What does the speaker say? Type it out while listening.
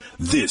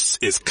This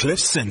is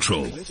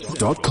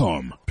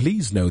CliffCentral.com.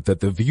 Please note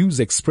that the views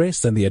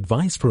expressed and the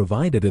advice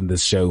provided in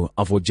this show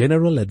are for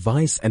general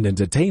advice and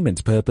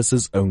entertainment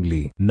purposes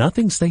only.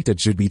 Nothing stated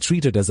should be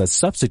treated as a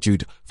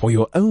substitute for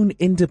your own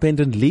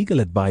independent legal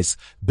advice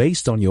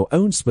based on your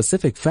own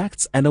specific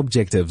facts and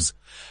objectives.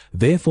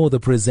 Therefore, the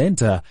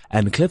presenter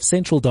and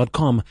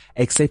CliffCentral.com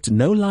accept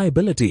no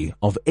liability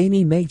of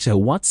any nature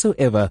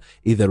whatsoever,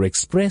 either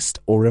expressed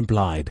or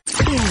implied.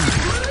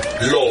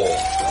 Law,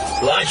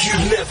 like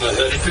you've never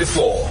heard it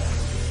before.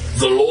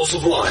 The Laws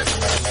of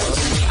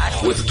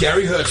Life with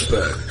Gary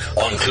Hertzberg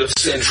on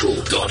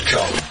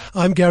CliffCentral.com.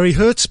 I'm Gary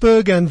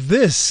Hertzberg, and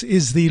this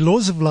is the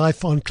Laws of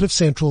Life on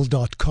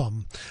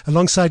CliffCentral.com.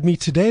 Alongside me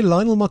today,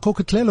 Lionel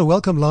Makokotlela.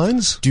 Welcome,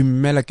 Lions.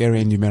 Dumela,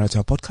 Gary, and Dumela to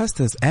our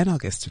podcasters and our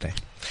guests today.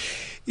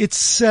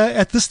 It's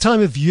at this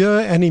time of year,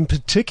 and in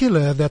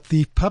particular, that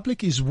the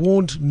public is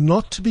warned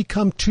not to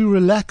become too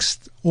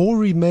relaxed or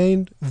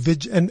remain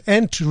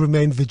and to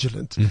remain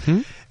vigilant.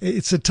 Mm-hmm.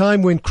 It's a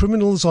time when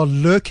criminals are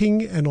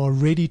lurking and are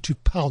ready to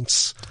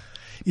pounce.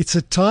 It's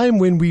a time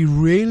when we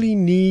really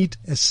need,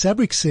 as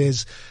SABRIC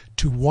says,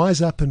 to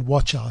wise up and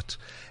watch out.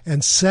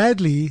 And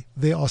sadly,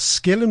 there are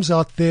skelms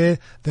out there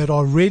that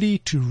are ready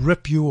to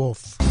rip you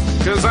off.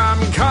 'Cause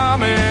I'm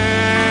coming.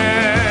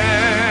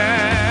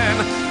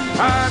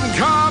 I'm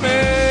coming,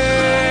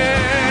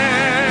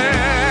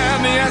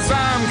 yes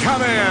I'm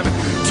coming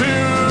to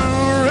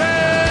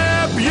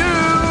rip you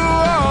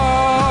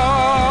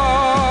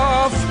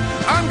off.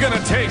 I'm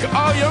gonna take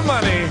all your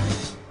money.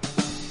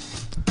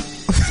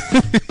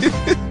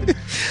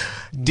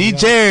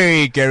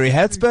 DJ Gary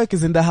Hertzberg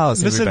is in the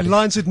house. Listen, everybody.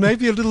 Lines, it may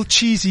be a little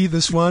cheesy,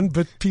 this one,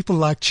 but people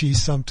like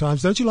cheese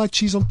sometimes. Don't you like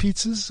cheese on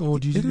pizzas, or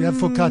do you have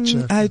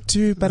focaccia? I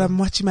do, but I'm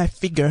watching my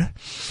figure.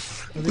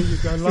 And there you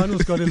go.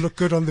 Lionel's got to look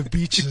good on the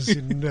beaches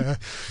in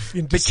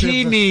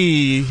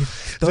bikini.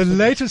 The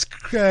latest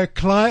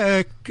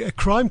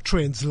crime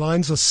trends,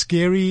 lines are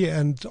scary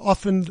and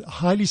often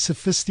highly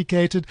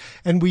sophisticated.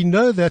 And we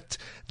know that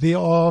there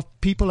are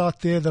people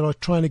out there that are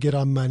trying to get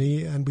our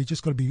money, and we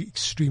just got to be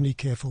extremely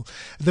careful.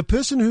 The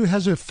person who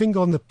has her finger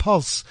on the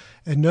pulse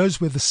and knows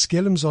where the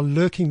skelms are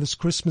lurking this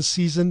Christmas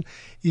season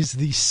is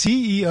the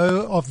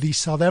CEO of the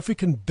South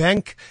African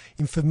Bank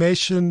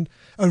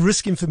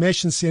Risk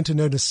Information Center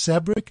known as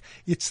SABRIC.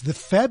 It's the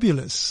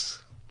fabulous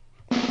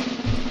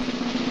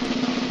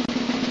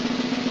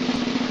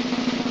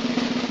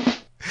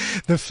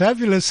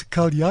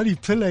Kalyani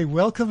Pillay.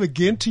 Welcome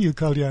again to you,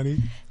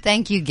 Kalyani.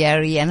 Thank you,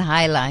 Gary, and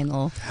hi,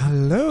 Lionel.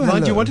 Hello.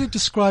 Do you want to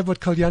describe what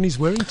Kalyani's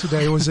wearing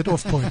today, or is it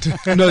off point?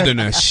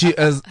 No.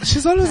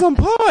 She's always on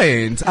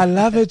point. I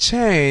love her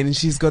chain.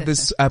 She's got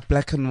this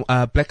black and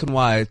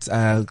white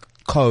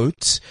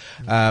coat,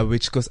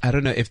 which goes. I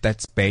don't know if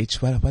that's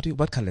beige.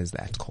 What color is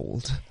that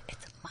called?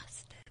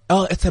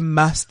 Oh, it's a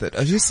mustard.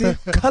 Oh, you see,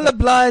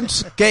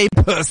 colorblind gay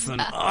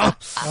person. Oh,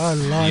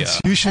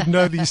 Lance, you should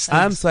know these things.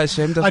 I'm so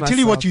ashamed of myself. I tell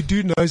you what you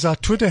do know is our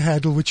Twitter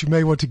handle, which you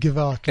may want to give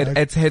out.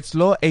 It's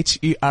Hetzlaw,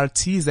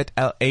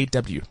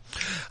 HERTZLAW.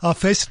 Our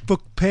Facebook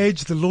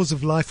page, The Laws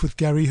of Life with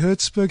Gary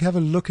Hertzberg. Have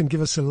a look and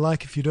give us a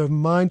like if you don't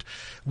mind.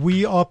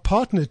 We are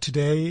partnered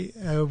today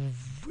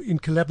in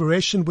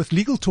collaboration with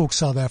Legal Talk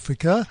South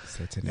Africa.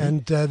 Certainly.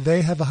 And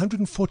they have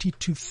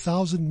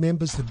 142,000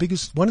 members,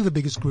 one of the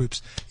biggest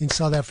groups in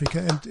South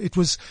Africa. And it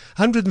was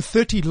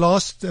 130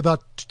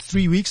 about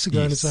 3 weeks ago,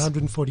 yes. And it's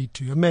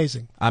 142.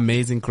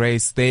 Amazing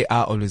Grace. They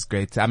are always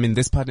great. I mean,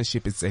 this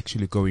partnership is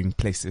actually going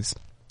places,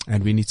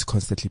 and we need to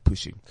constantly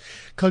pushing.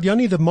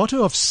 Kalyani, the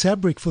motto of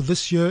SABRIC for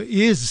this year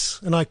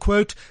is, and I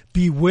quote,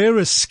 "Beware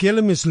a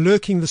skelm is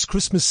lurking this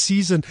Christmas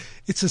season."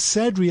 It's a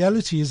sad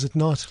reality, is it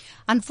not?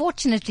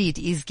 Unfortunately, it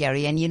is,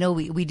 Gary. And,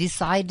 we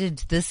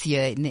decided this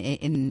year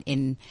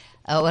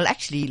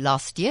actually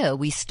last year,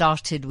 we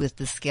started with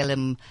the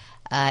skelm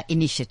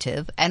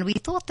initiative, and we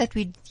thought that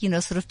we'd,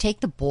 sort of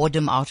take the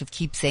boredom out of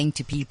keep saying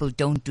to people,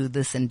 don't do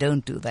this and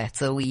don't do that.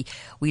 So we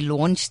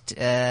launched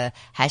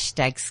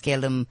hashtag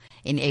Skelm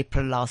in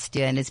April last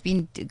year, and it's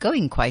been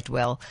going quite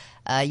well.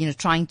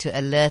 Trying to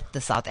alert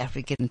the South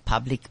African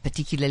public,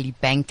 particularly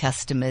bank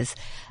customers,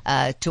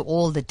 to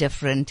all the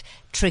different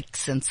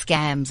tricks and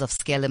scams of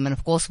Skelm. And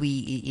of course,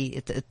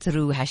 we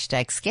through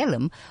hashtag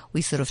Skelm,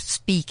 we sort of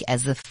speak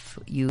as if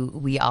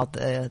we are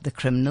the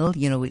criminal.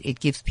 It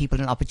gives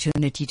people an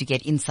opportunity to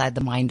get inside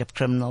the mind of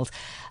criminals.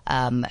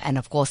 And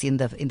of course, in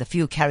the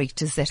few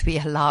characters that we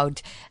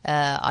allowed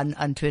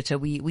on Twitter,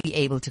 we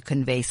able to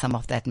convey some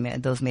of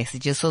those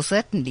messages. So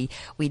certainly,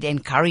 we'd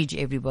encourage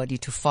everybody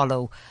to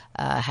follow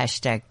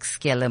hashtag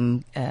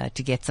Skelm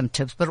to get some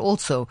tips, but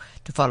also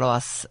to follow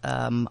us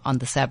on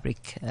the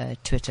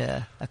SABRIC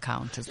Twitter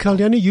account as well.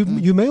 Kalyani,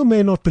 you may or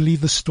may not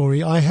believe the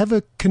story. I have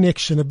a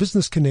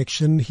business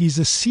connection. He's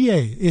a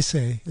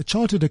SA, a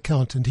chartered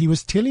accountant. He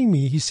was telling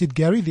me, he said,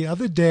 Gary, the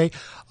other day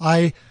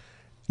I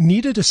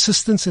needed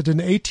assistance at an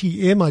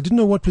ATM. I didn't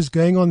know what was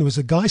going on. There was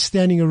a guy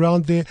standing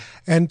around there,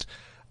 and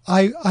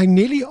I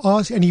nearly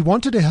asked, and he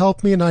wanted to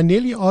help me, and I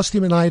nearly asked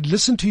him, and I had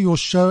listened to your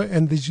show,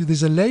 and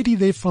there's a lady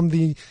there from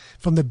the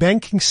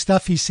banking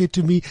stuff, he said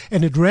to me,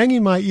 and it rang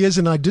in my ears,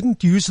 and I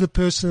didn't use the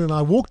person, and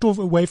I walked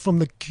away from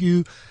the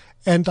queue,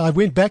 and I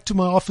went back to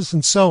my office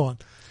and so on.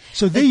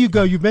 So there you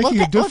go. You're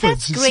making a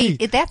difference. Well, that's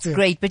great. That's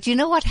great. But you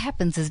know what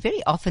happens is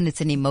very often it's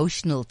an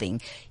emotional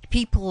thing.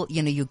 People,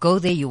 you go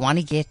there, you want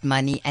to get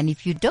money, and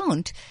if you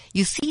don't,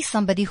 you see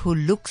somebody who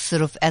looks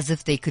sort of as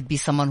if they could be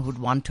someone who'd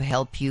want to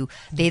help you.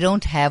 They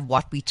don't have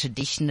what we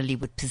traditionally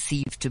would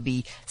perceive to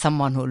be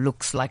someone who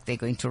looks like they're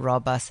going to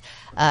rob us.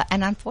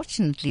 And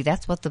unfortunately,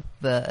 that's what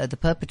the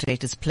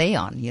perpetrators play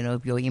on,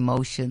 your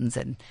emotions.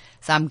 And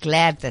so I'm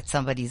glad that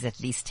somebody's at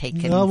least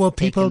taken. No, well,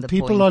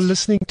 people are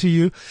listening to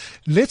you.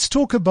 Let's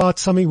talk about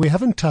something we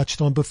haven't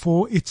touched on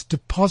before. It's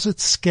deposit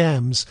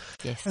scams.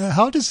 Yes.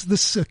 How does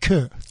this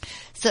occur?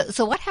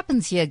 So what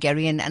happens here,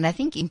 Gary, and I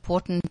think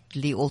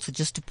importantly also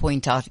just to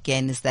point out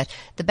again is that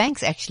the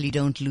banks actually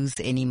don't lose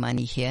any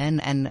money here,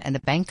 and a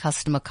bank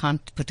customer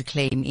can't put a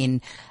claim in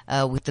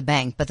with the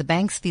bank, but the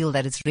banks feel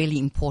that it's really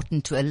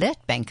important to alert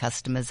bank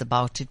customers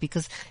about it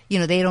because,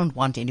 they don't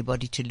want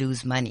anybody to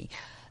lose money.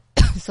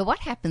 So what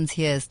happens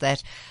here is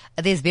that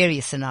there's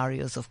various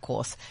scenarios, of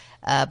course,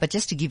 but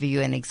just to give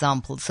you an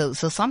example. So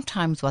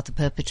sometimes what the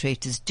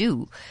perpetrators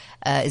do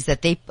is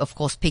that they, of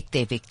course, pick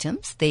their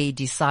victims. They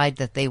decide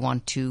that they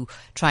want to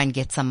try and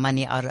get some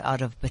money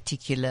out of a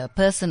particular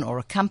person or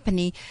a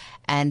company,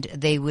 and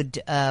they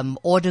would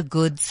order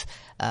goods.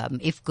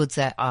 If goods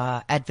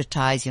are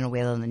advertised,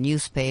 whether in the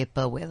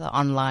newspaper, whether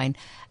online,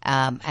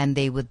 and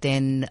they would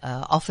then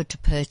offer to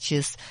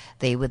purchase.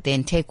 They would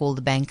then take all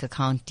the bank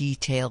account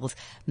details,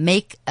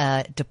 make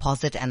a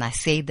deposit, and I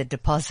say the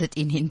deposit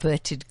in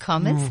inverted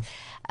commas,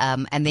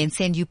 and then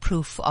send you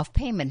proof of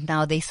payment.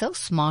 Now they're so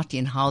smart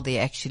in how they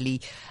actually,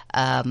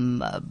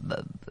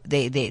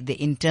 they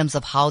in terms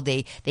of how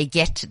they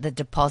get the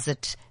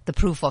deposit, the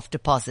proof of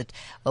deposit.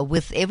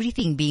 With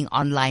everything being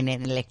online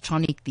and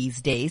electronic these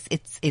days,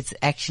 it's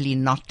actually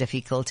not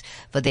difficult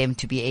for them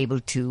to be able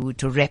to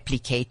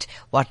replicate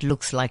what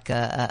looks like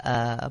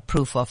a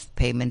proof of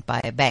payment by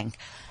a bank.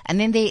 And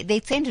then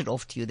they send it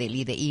off to you. They'll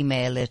either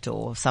email it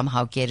or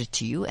somehow get it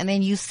to you. And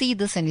then you see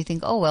this and you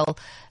think, oh, well,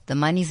 the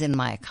money's in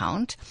my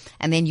account.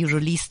 And then you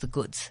release the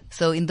goods.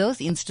 So in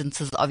those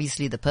instances,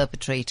 obviously the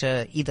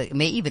perpetrator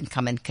may even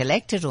come and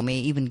collect it or may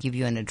even give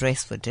you an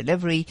address for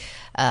delivery.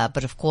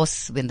 But of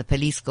course, when the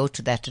police go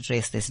to that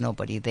address, there's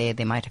nobody there.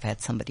 They might have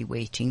had somebody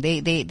waiting.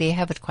 They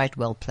have it quite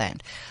well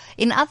planned.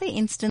 In other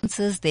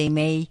instances, they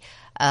may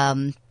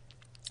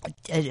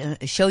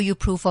show you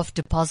proof of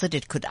deposit.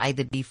 It could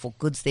either be for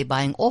goods they're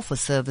buying or for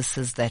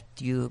services that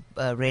you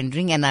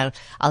rendering. And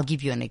I'll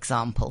give you an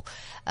example.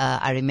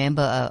 I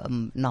remember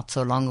not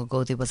so long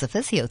ago there was a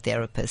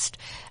physiotherapist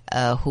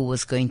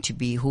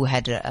who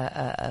had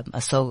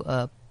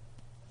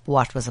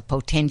what was a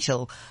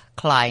potential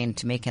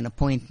client make an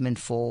appointment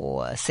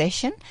for a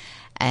session.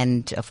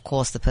 And of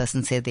course, the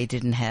person said they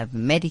didn't have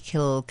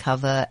medical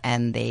cover,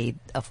 and they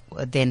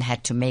then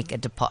had to make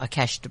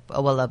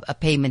a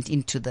payment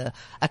into the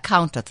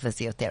account of the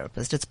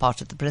physiotherapist. It's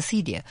part of the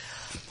procedure.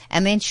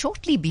 And then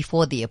shortly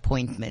before the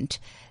appointment,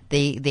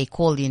 they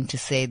called in to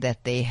say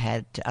that they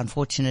had,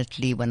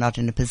 unfortunately, were not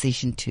in a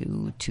position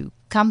to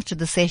come to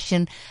the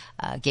session,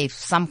 gave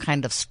some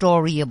kind of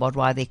story about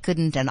why they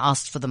couldn't, and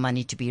asked for the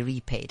money to be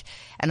repaid.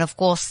 And of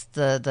course,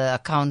 the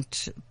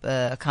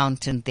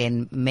accountant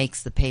then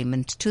makes the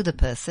payment to the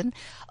person,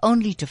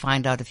 only to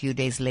find out a few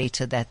days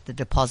later that the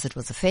deposit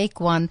was a fake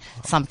one.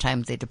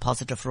 Sometimes they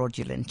deposit a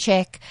fraudulent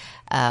check,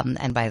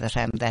 and by the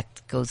time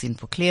that goes in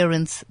for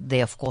clearance,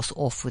 they're of course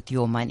off with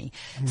your money.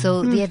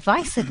 So the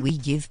advice that we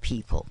give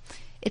people,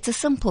 it's a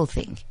simple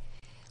thing.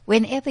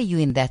 Whenever you're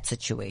in that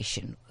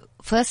situation,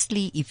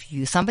 firstly, if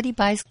somebody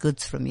buys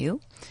goods from you,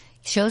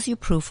 shows you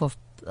proof of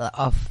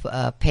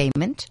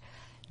payment,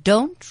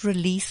 don't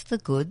release the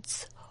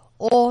goods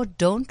or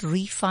don't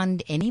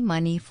refund any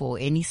money for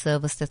any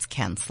service that's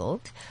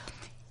cancelled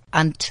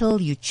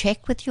until you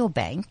check with your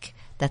bank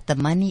that the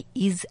money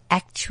is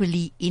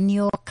actually in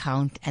your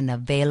account and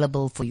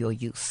available for your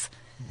use.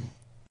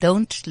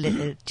 Don't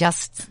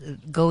just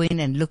go in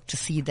and look to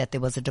see that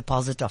there was a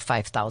deposit of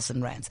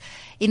 5,000 rands.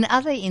 In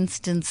other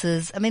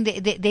instances, I mean,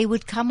 they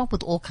would come up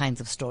with all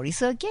kinds of stories.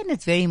 So again,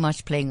 it's very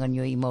much playing on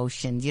your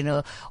emotions.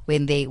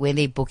 When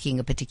they're booking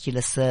a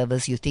particular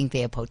service, you think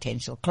they're a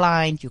potential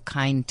client, you're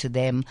kind to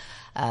them,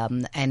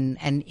 and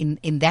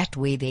in that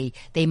way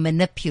they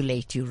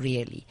manipulate you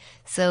really.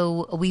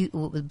 So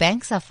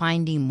banks are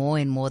finding more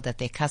and more that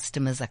their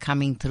customers are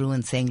coming through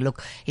and saying,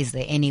 look, is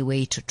there any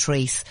way to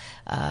trace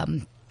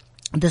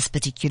this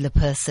particular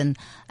person?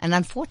 And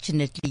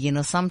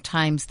unfortunately,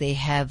 sometimes they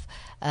have,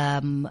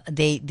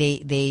 they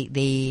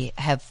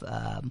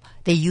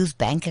use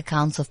bank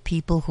accounts of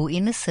people who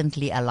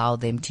innocently allow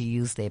them to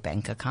use their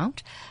bank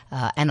account.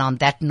 And on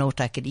that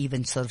note, I could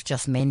even sort of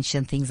just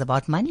mention things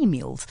about money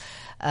mules,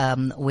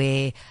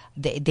 where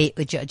they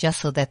just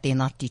so that they're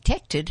not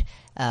detected,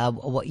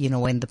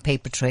 when the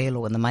paper trail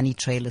or when the money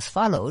trail is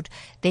followed,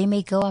 they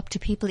may go up to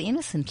people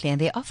innocently, and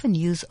they often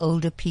use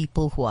older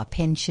people who are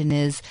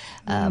pensioners,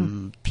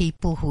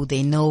 people who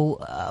they know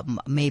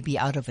may be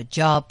out of a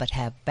job but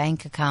have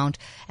bank account,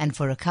 and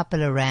for a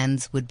couple of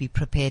rands would be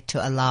prepared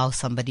to allow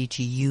somebody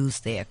to use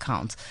their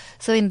accounts.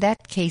 So in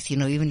that case,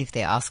 even if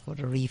they ask for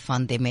a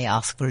refund, they may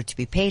ask for it to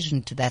be paid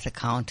into that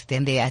account.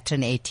 Then they're at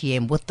an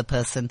ATM with the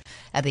person,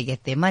 and they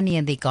get their money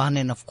and they're gone.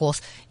 And of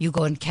course, you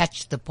go and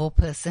catch the poor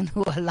person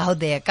who allowed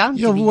their account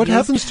to be what used.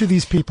 happens to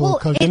these people,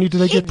 Kalyani? Do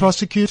they get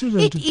prosecuted?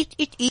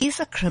 It is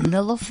a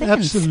criminal offense.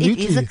 Absolutely. It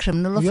is a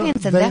criminal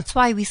offense, and that's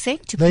why we say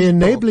to people, they're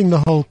enabling the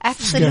whole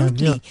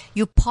absolutely scam,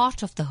 you're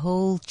part of the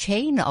whole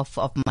chain of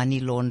money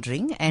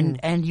laundering,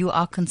 and you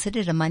are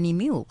considered a money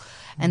mule.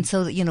 And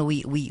so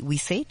we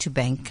say to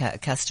bank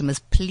customers,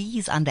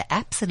 please, under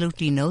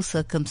absolutely no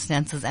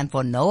circumstances and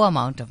for no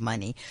amount of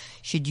money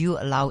should you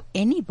allow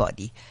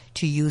anybody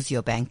to use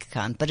your bank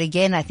account. But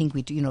again, I think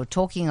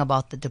talking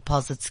about the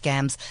deposit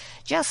scams,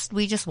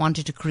 we just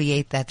wanted to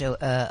create that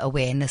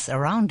awareness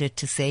around it,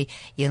 to say,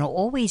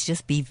 always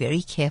just be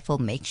very careful,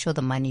 make sure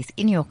the money's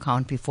in your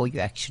account before you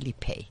actually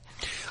pay.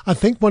 I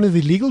think one of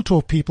the Legal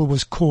Talk people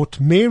was caught.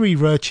 Mary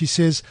wrote, she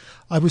says,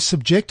 I was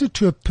subjected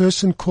to a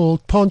person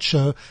called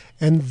Poncho,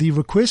 and the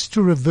request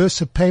to reverse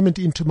a payment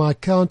into my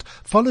account,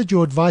 followed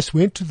your advice,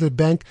 went to the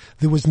bank.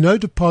 There was no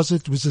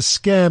deposit. It was a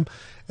scam.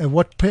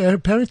 What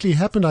apparently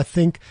happened, I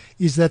think,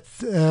 is that,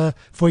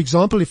 for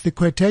example, if the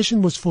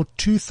quotation was for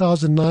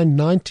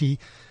 $2,990,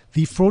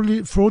 the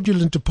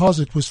fraudulent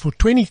deposit was for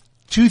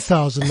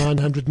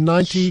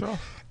 $22,990, Sure.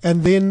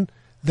 and then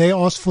they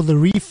asked for the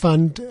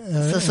refund.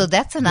 So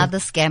that's another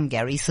scam,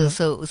 Gary.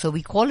 So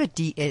we call it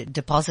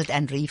deposit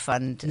and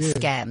refund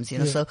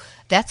scams, so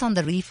that's on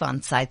the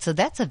refund side. So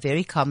that's a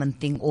very common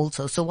thing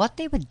also. So what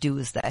they would do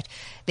is that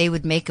they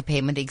would make a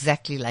payment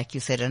exactly like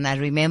you said. And I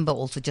remember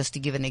also, just to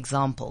give an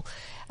example,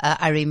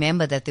 I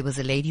remember that there was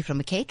a lady from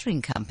a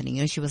catering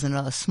company. She was in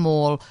a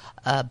small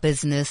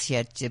business. She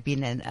had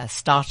been in a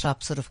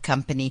startup sort of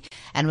company,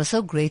 and was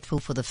so grateful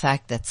for the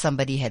fact that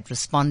somebody had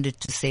responded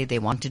to say they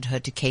wanted her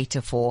to cater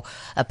for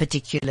a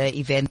particular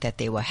event that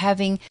they were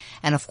having.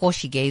 And of course,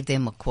 she gave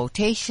them a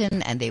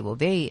quotation, and they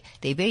very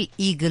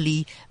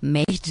eagerly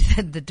made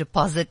the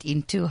deposit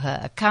into her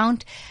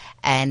account.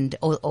 And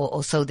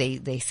so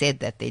they said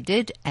that they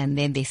did, and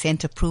then they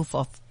sent a proof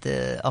of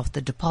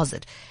the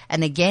deposit.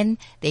 And again,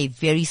 they're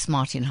very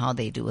smart in how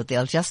they do it.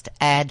 They'll just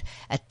add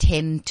a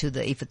 10 to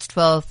if it's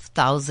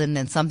 12,000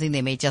 and something,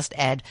 they may just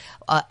add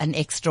an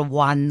extra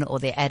 1, or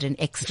they add an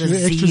extra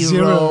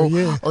zero,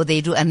 or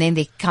they do, and then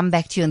they come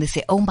back to you and they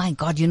say, oh my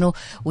God,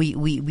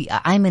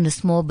 I'm in a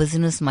small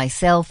business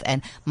myself,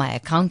 and my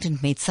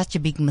accountant made such a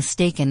big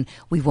mistake, and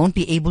we won't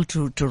be able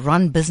to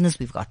run business.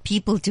 We've got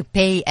people to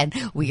pay, and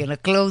we're going to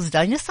close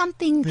down.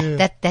 Something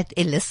that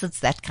elicits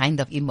that kind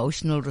of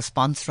emotional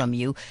response from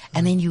you.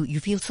 And then you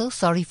feel so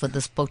sorry for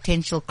this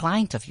potential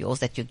client of yours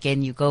that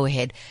you go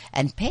ahead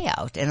and pay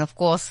out. And of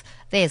course,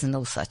 there's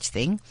no such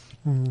thing.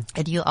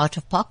 And you're out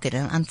of pocket.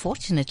 And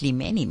unfortunately,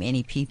 many,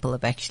 many people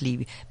have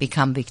actually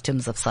become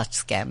victims of such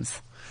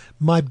scams.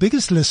 My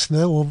biggest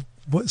listener, or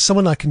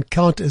someone I can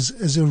count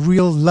as a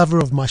real lover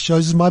of my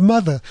shows, is my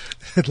mother,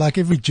 like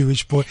every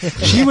Jewish boy.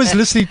 She was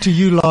listening to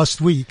you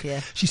last week.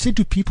 Yeah. She said,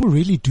 do people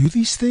really do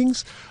these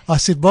things? I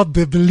said, well,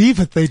 believe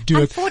it, they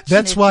do it.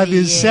 That's why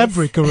there's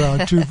SABRIC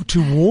around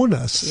to warn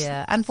us.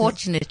 Yeah,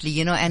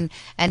 unfortunately, and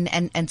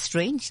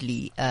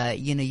strangely,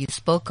 you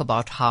spoke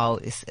about how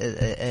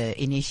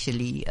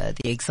initially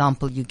the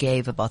example you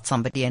gave about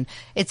somebody, and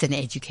it's an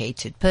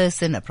educated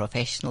person, a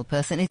professional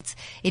person.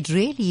 It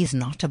really is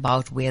not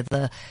about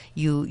whether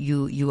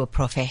you are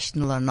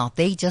professional or not.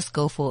 They just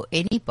go for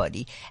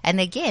anybody. And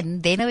again,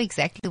 they know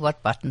exactly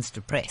what buttons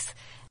to press.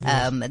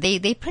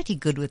 They're pretty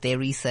good with their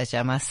research,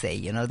 I must say.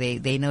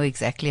 They know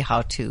exactly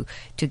how to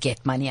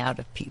get money out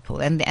of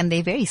people, and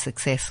they're very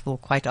successful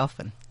quite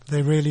often.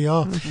 They really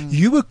are. Mm-hmm.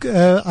 You were,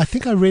 I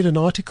think I read an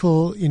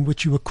article in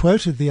which you were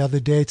quoted the other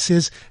day. It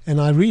says, and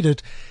I read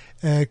it,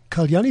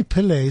 Kalyani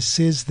Pillay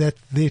says that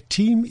their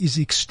team is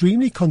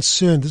extremely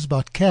concerned, this is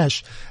about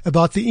cash,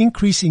 about the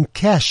increase in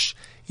cash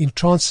in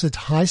transit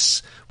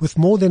heists, with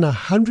more than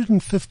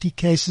 150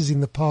 cases in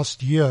the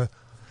past year.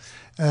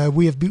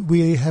 We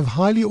have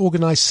highly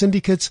organized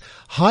syndicates,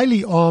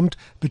 highly armed,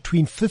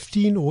 between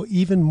 15 or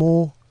even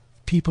more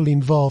people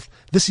involved.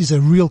 This is a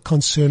real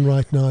concern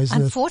right now, isn't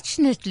it?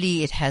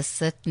 Unfortunately, it has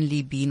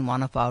certainly been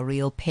one of our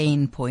real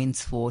pain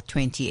points for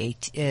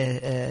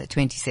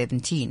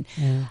 2017.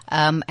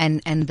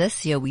 And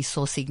this year we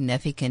saw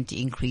significant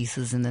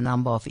increases in the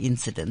number of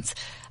incidents.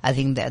 I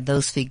think that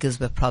those figures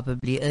were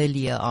probably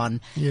earlier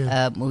on.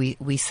 Yeah.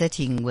 We're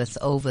sitting with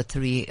over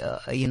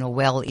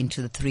well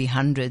into the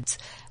 300s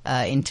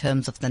in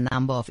terms of the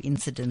number of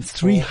incidents.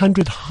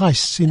 300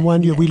 heists in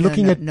 1 year. We're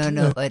looking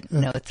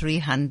at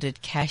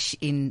 300 cash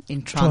in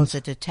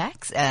transit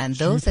attacks, and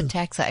those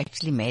attacks are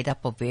actually made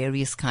up of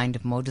various kind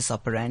of modus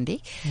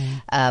operandi.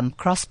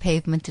 Cross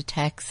pavement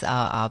attacks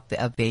are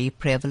very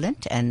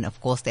prevalent, and of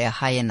course there are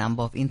higher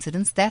number of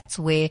incidents. That's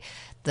where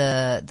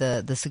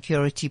the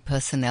security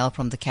personnel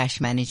from the cash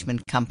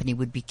management company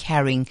would be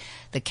carrying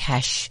the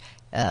cash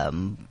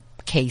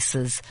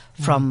cases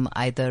from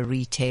either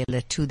retailer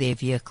to their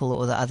vehicle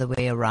or the other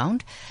way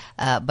around.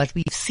 But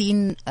we've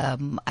seen,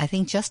 I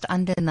think, just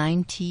under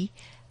 90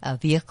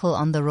 vehicle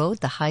on the road.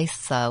 The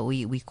heists,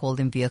 we call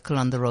them vehicle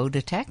on the road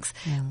attacks.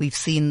 We've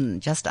seen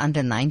just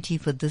under 90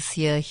 for this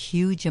year,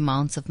 huge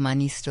amounts of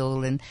money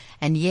stolen.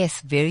 And yes,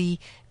 very,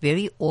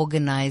 very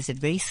organized and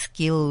very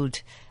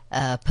skilled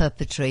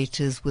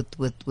perpetrators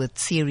with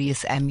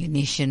serious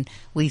ammunition.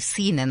 We've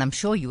seen, and I'm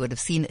sure you would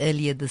have seen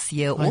earlier this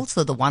year,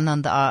 also the one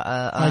on the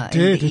I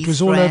did. It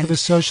was all over the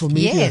social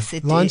media. Yes,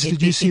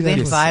 did you see that? It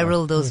went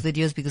viral, those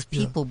videos, because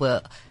people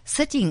were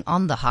sitting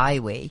on the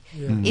highway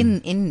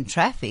in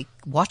traffic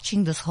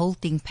watching this whole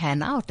thing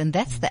pan out. And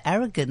that's the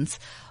arrogance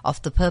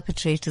of the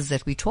perpetrators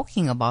that we're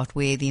talking about,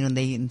 where they're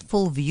in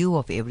full view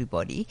of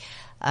everybody.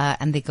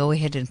 And they go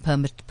ahead and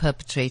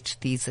perpetrate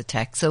these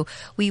attacks. So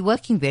we're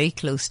working very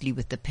closely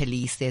with the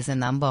police. There's a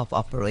number of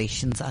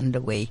operations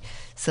underway.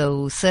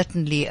 So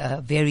certainly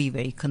a very,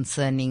 very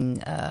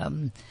concerning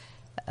a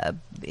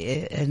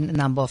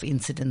number of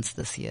incidents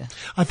this year.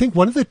 I think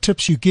one of the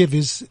tips you give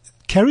is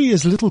carry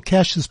as little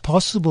cash as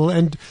possible,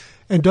 and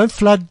don't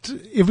flood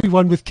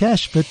everyone with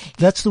cash. But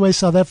that's the way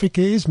South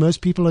Africa is.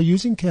 Most people are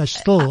using cash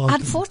still.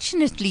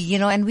 Unfortunately,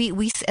 and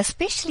we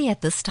especially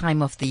at this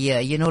time of the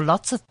year,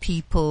 lots of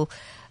people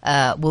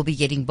will be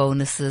getting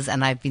bonuses,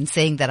 and I've been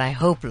saying that I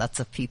hope lots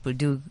of people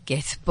do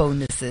get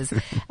bonuses.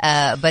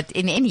 But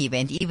in any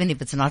event, even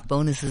if it's not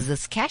bonuses,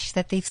 it's cash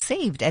that they've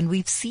saved. And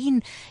we've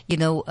seen,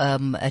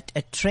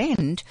 a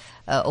trend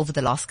over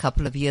the last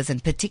couple of years,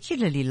 and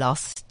particularly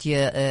last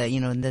year,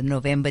 in the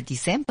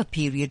November-December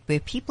period, where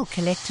people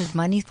collected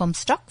money from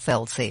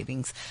Stokvel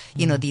savings.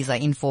 These are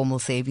informal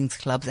savings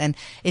clubs, and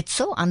it's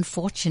so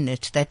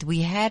unfortunate that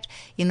we had,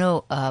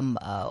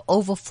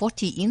 over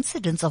 40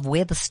 incidents of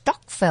where the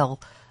Stokvel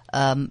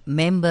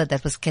member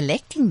that was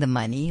collecting the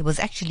money was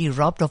actually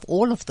robbed of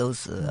all of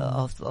those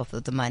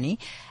of the money,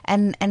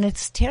 and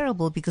it's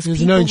terrible because there's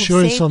people no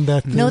insurance on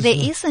that. No, there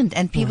isn't,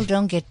 and people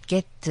don't get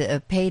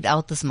paid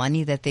out this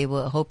money that they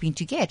were hoping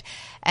to get.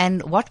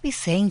 And what we're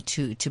saying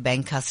to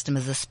bank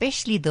customers,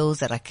 especially those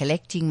that are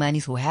collecting money,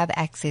 who have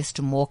access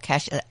to more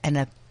cash,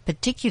 and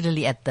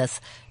particularly at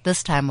this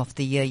time of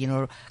the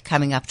year,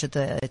 coming up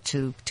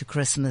to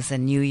Christmas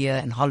and New Year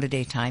and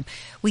holiday time,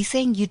 we're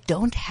saying you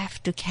don't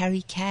have to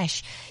carry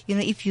cash.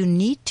 If you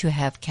need to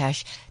have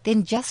cash,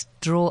 then just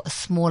draw a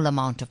small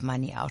amount of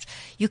money out.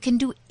 You can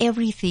do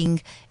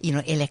everything,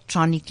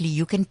 electronically.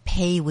 You can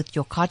pay with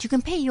your card. You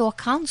can pay your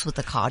accounts with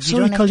a card.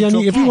 Sorry,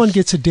 Kalyani, everyone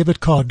gets a debit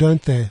card,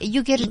 don't they?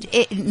 You get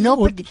it.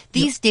 But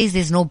these days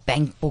there's no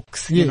bank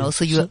books,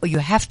 so you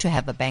have to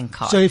have a bank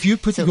card. So if you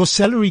put your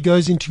salary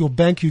goes into your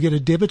bank, you get a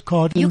debit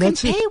card. You can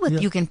pay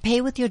you can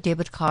pay with your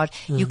debit card.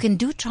 You can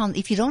do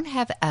if you don't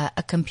have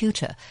a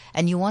computer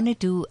and you want to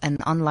do an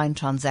online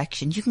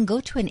transaction, you can go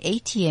to an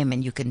ATM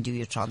and you can do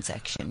your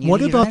transaction.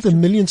 What about the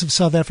millions of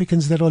South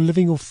Africans that are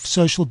living off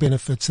social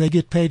benefits? They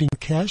get paid in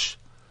cash?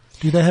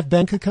 Do they have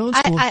bank accounts?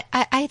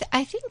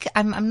 I think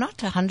I'm not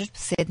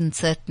 100%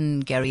 certain,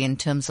 Gary, in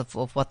terms of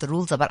what the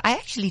rules are, but I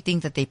actually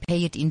think that they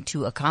pay it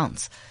into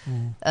accounts.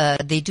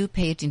 They do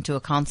pay it into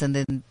accounts, and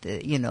then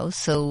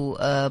so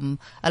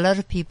a lot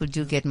of people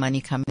do get money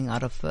coming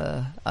out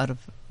of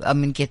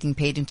getting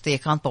paid into the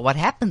account. But what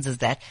happens is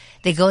that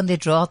they go and they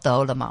draw out the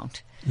whole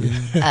amount.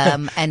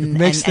 And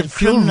makes them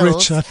feel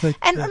criminals, rich, I think.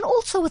 and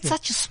also with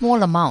such a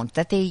small amount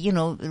that they,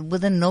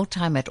 within no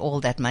time at all,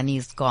 that money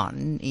is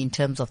gone in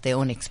terms of their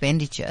own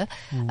expenditure,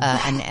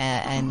 and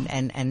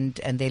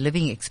their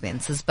living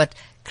expenses. But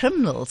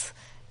criminals,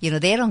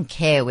 they don't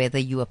care whether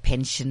you're a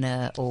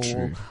pensioner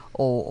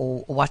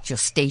or what your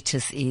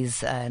status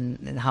is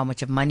and how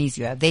much of monies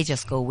you have. They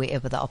just go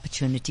wherever the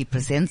opportunity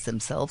presents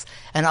themselves.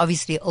 And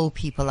obviously old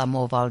people are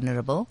more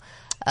vulnerable.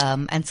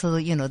 And so,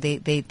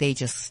 they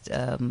just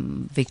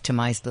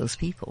victimize those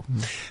people.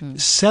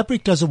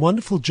 SABRIC does a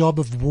wonderful job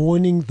of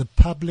warning the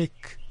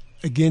public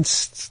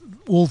against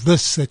all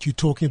this that you're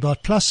talking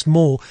about, plus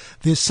more.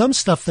 There's some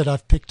stuff that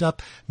I've picked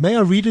up. May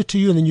I read it to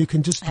you, and then you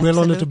can just dwell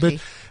on it a bit?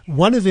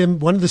 One of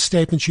the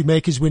statements you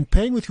make is, when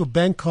paying with your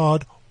bank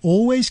card,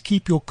 always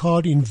keep your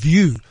card in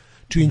view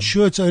to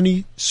ensure it's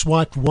only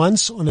swiped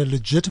once on a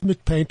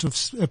legitimate point of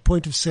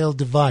sale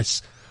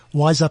device.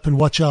 Wise up and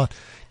watch out.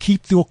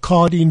 Keep your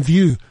card in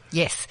view.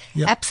 Yes,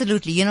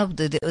 absolutely.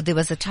 There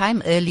was a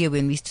time earlier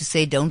when we used to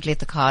say, don't let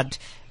the card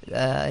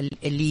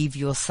leave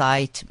your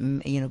site,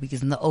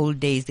 because in the old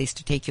days they used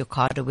to take your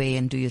card away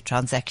and do your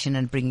transaction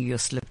and bring you your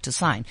slip to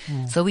sign.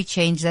 So we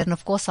changed that, and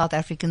of course South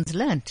Africans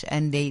learnt,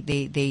 and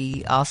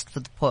they asked for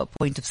the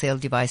point of sale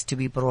device to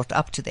be brought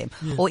up to them.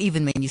 Or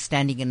even when you're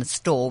standing in a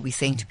store, we're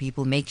saying to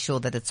people, make sure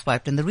that it's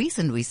swiped. And the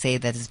reason we say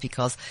that is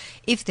because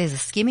if there's a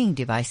skimming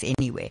device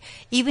anywhere,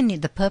 even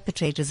the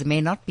perpetrators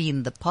may not be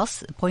in the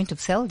point of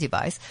sale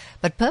device,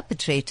 but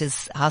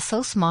perpetrators are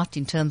so smart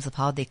in terms of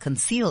how they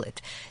conceal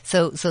it.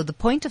 So the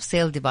point of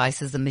sale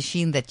device is the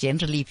machine that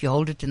generally, if you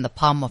hold it in the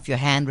palm of your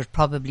hand, would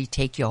probably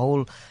take your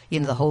whole,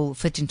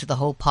 fit into the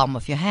whole palm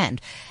of your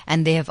hand.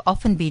 And there have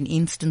often been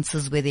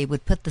instances where they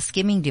would put the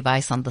skimming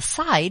device on the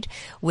side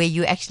where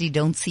you actually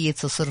don't see it,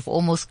 so sort of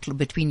almost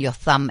between your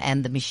thumb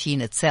and the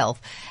machine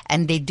itself.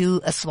 And they do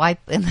a swipe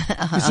on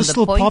This is the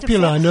still point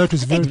popular. of I know it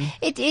was very...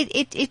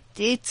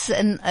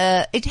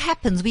 It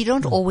happens. We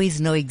don't always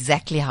know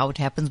exactly how it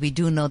happens. We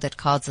do know that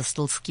cards are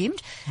still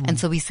skimmed. And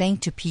so we're saying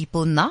to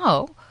people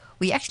now,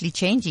 we're actually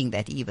changing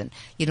that even.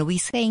 We're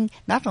saying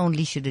not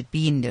only should it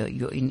be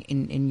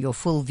in your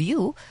full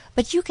view,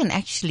 but you can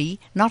actually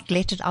not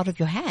let it out of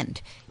your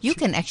hand. You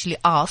can actually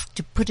ask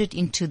to put it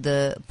into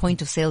the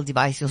point of sale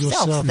device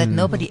yourself so that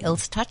nobody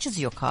else touches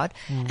your card.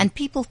 And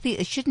people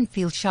shouldn't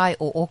feel shy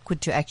or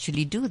awkward to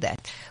actually do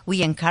that.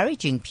 We're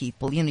encouraging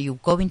people. You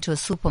go into a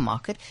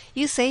supermarket,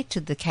 you say to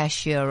the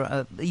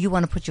cashier, you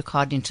want to put your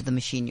card into the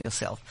machine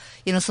yourself,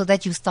 so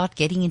that you start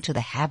getting into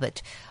the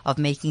habit of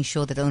making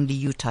sure that only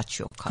you touch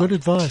your card. Good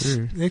advice.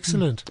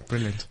 Excellent.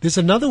 Brilliant. There's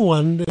another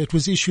one. It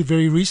was issued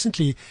very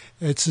recently.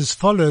 It's as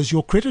follows.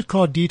 Your credit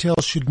card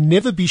details should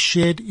never be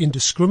shared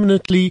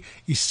indiscriminately,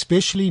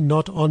 especially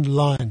not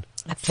online.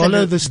 Absolutely.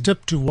 Follow this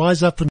tip to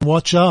wise up and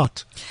watch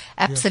out.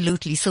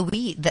 Absolutely. So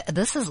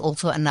this is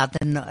also another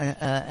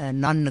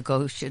not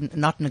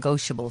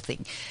negotiable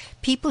thing.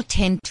 People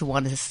tend to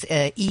want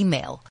to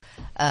email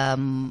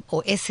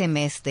or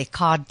SMS their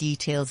card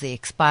details, their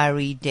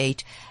expiry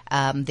date,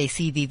 their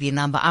CVV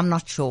number. I'm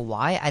not sure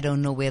why. I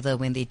don't know whether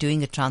when they're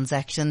doing a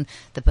transaction,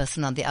 the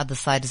person on the other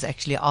side is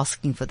actually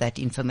asking for that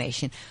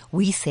information.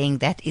 We're saying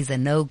that is a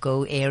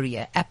no-go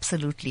area.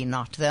 Absolutely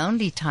not. The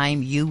only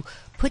time you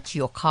put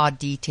your card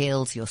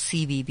details, your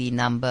CVV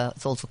number,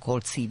 it's also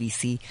called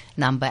CVC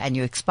number, and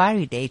your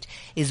expiry date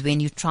is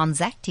when you're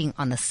transacting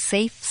on a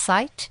safe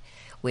site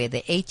where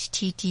the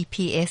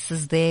HTTPS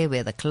is there,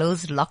 where the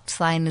closed locked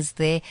sign is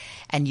there,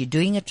 and you're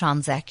doing a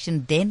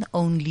transaction, then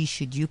only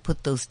should you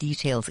put those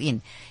details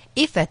in.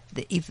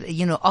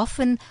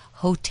 Often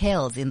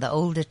hotels in the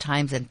older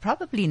times, and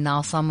probably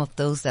now some of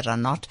those that are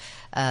not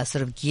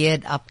sort of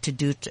geared up to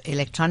do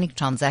electronic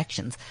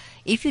transactions,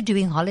 if you're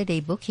doing holiday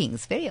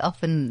bookings, very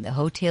often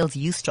hotels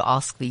used to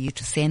ask for you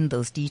to send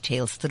those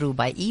details through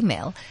by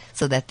email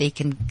so that they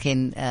can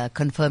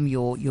confirm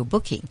your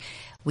booking.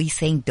 We're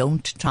saying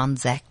don't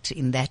transact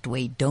in that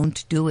way.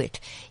 Don't do it.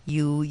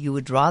 You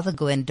would rather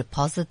go and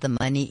deposit the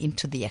money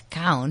into the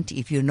account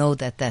if you know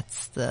that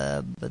that's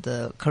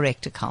the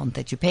correct account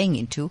that you're paying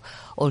into.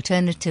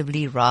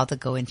 Alternatively, rather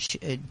go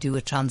and do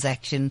a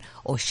transaction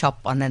or shop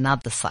on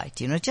another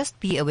site. Just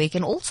be awake.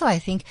 And also, I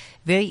think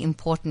very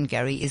important,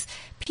 Gary, is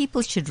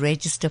people should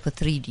register for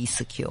 3D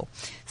Secure.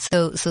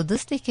 So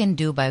this they can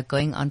do by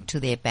going onto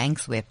their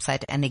bank's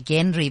website. And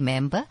again,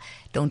 remember,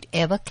 don't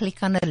ever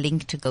click on a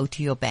link to go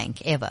to your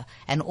bank, ever.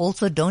 And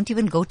also don't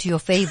even go to your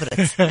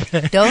favorites.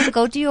 Don't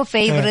go to your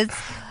favorites.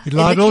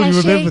 Lionel,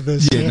 you remember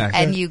this.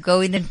 And you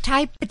go in and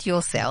type it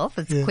yourself.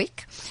 It's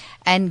quick.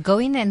 And go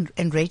in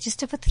and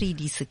register for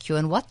 3D Secure.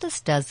 And what this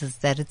does is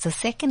that it's a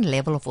second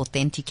level of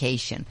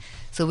authentication.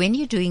 So when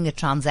you're doing a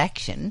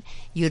transaction,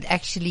 you'd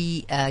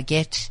actually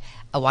get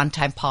a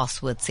one-time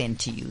password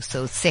sent to you.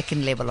 So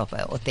second level of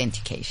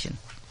authentication.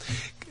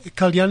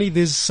 Kalyani,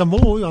 there's some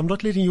more. I'm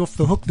not letting you off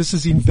the hook. This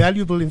is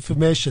invaluable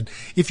information.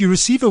 If you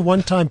receive a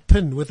one-time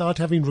PIN without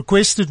having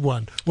requested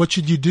one, what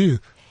should you do?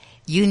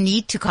 You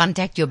need to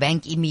contact your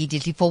bank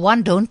immediately. For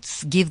one, don't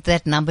give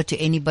that number to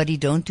anybody.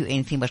 Don't do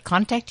anything, but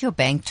contact your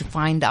bank to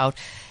find out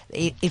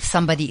if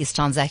somebody is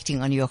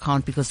transacting on your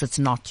account, because it's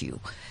not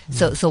you.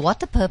 So what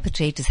the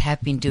perpetrators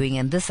have been doing,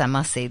 and this I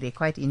must say, they're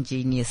quite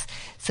ingenious.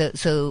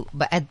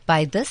 But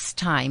by this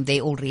time, they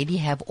already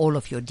have all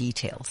of your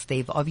details.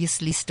 They've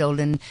obviously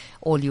stolen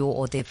or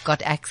they've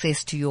got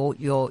access to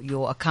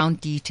your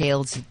account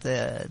details,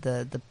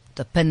 the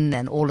PIN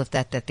and all of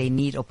that they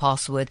need, or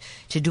password,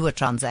 to do a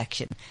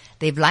transaction.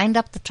 They've lined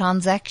up the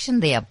transaction.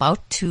 They're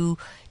about to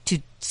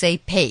say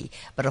pay.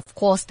 But of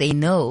course they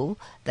know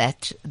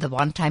that the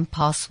one-time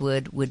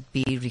password would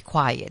be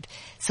required.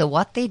 So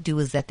what they do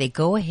is that they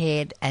go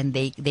ahead and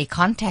they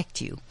contact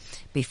you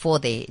before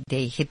they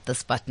hit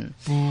this button.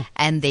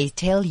 And they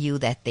tell you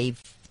that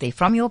they're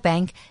from your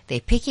bank. They're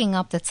picking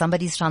up that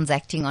somebody's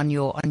transacting on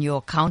your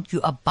account.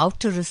 You're about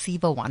to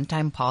receive a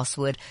one-time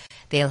password.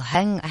 They'll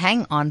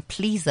hang on,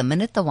 please. The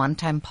minute the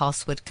one-time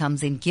password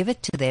comes in, give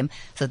it to them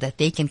so that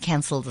they can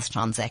cancel this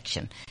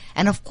transaction.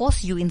 And of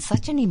course, you're in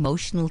such an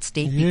emotional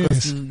state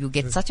because Yes. you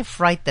get such a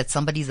fright that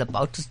somebody's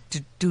about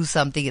to do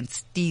something and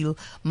steal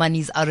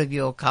monies out of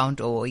your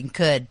account or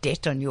incur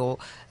debt on your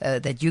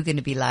that you're going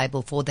to be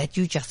liable for, that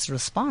you just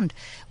respond.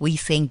 We're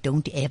saying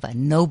don't ever.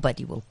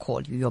 Nobody will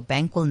call you. Your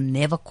bank will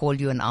never call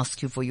you and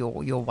ask you for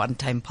your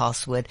one-time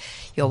password.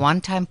 Your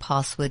one-time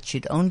password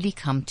should only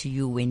come to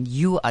you when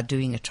you are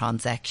doing a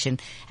transaction,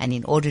 and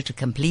in order to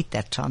complete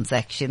that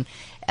transaction,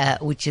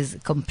 which is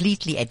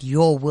completely at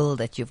your will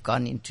that you've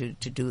gone into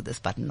to do this,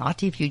 but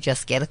not if you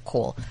just get a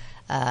call.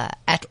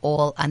 At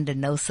all, under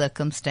no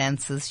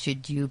circumstances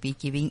should you be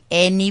giving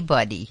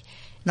anybody,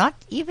 not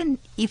even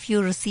if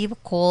you receive a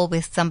call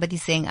with somebody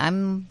saying,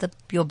 I'm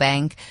your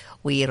bank,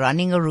 we're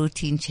running a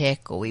routine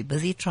check, or we're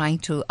busy trying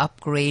to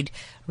upgrade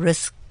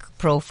risk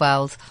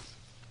profiles,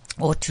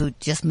 or to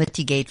just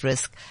mitigate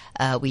risk.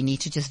 We need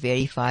to just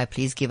verify,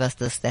 please give us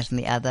this, that, and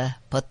the other.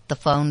 Put the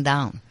phone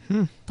down.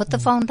 Put the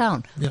phone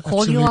down. Yeah,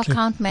 Call your absolutely.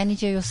 account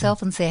manager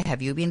yourself and say,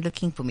 have you been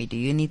looking for me? Do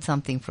you need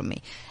something from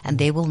me? And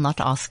they will not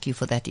ask you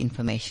for that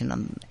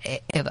information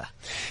ever.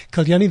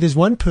 Kalyani, there's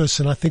one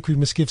person I think we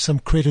must give some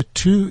credit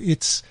to.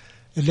 It's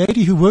a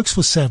lady who works for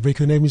SABRIC.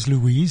 Her name is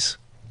Louise.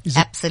 Is it?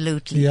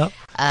 Absolutely. Yeah.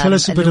 Tell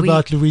us a bit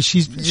about Louise.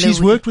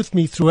 She's worked with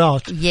me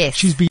throughout. Yes.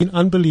 She's been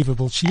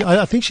unbelievable.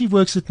 I think she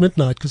works at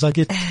midnight because I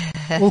get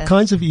all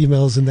kinds of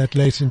emails in that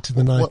late into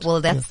the night.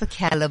 Well, that's the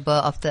caliber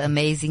of the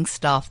amazing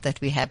staff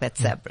that we have at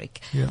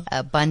SABRIC. Yeah.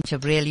 A bunch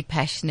of really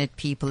passionate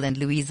people, and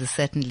Louise is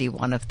certainly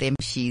one of them.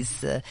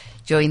 She's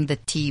joined the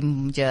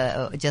team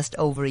just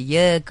over a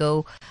year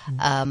ago,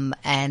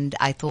 and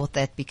I thought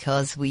that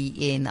because we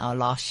in our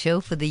last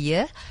show for the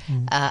year,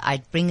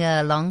 I'd bring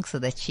her along so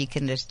that she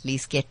can at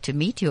least get to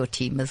meet your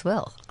team as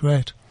well.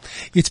 Great.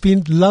 It's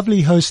been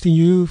lovely hosting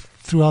you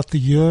throughout the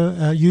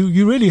year.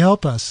 You really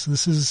help us.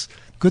 This is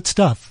good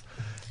stuff.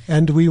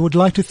 And we would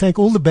like to thank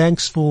all the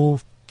banks for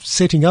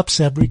setting up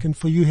SABRIC and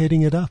for you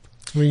heading it up.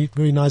 Very,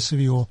 very nice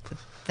of you all.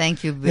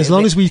 Thank you. As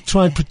long as we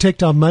try and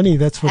protect our money,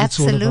 that's what it's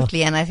all about.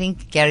 Absolutely. And I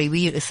think, Gary,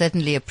 we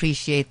certainly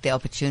appreciate the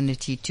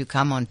opportunity to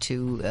come on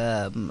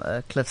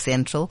to Cliff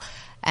Central.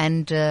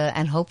 And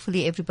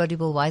hopefully everybody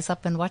will wise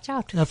up and watch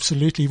out.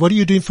 Absolutely. What are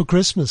you doing for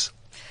Christmas?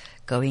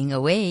 Going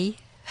away.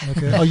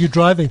 Okay. Are you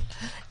driving?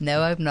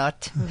 No, I'm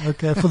not.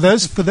 Okay. For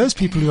those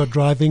people who are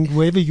driving,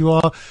 wherever you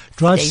are,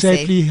 drive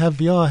Stay safely.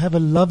 Have a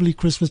lovely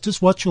Christmas.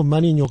 Just watch your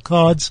money and your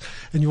cards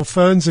and your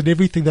phones and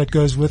everything that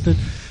goes with it.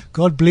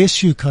 God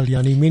bless you,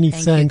 Kalyani. Many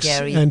thanks, you,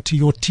 Gary. and to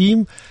your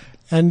team.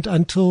 And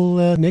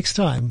until next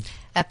time.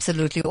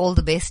 Absolutely. All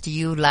the best to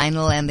you,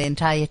 Lionel, and the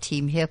entire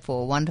team here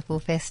for a wonderful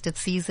festive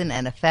season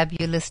and a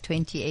fabulous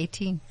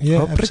 2018.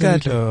 Yeah, Obrigado,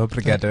 absolutely.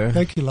 obrigado.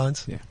 Thank you,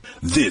 Lance.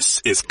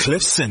 This is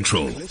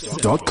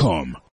CliffCentral.com.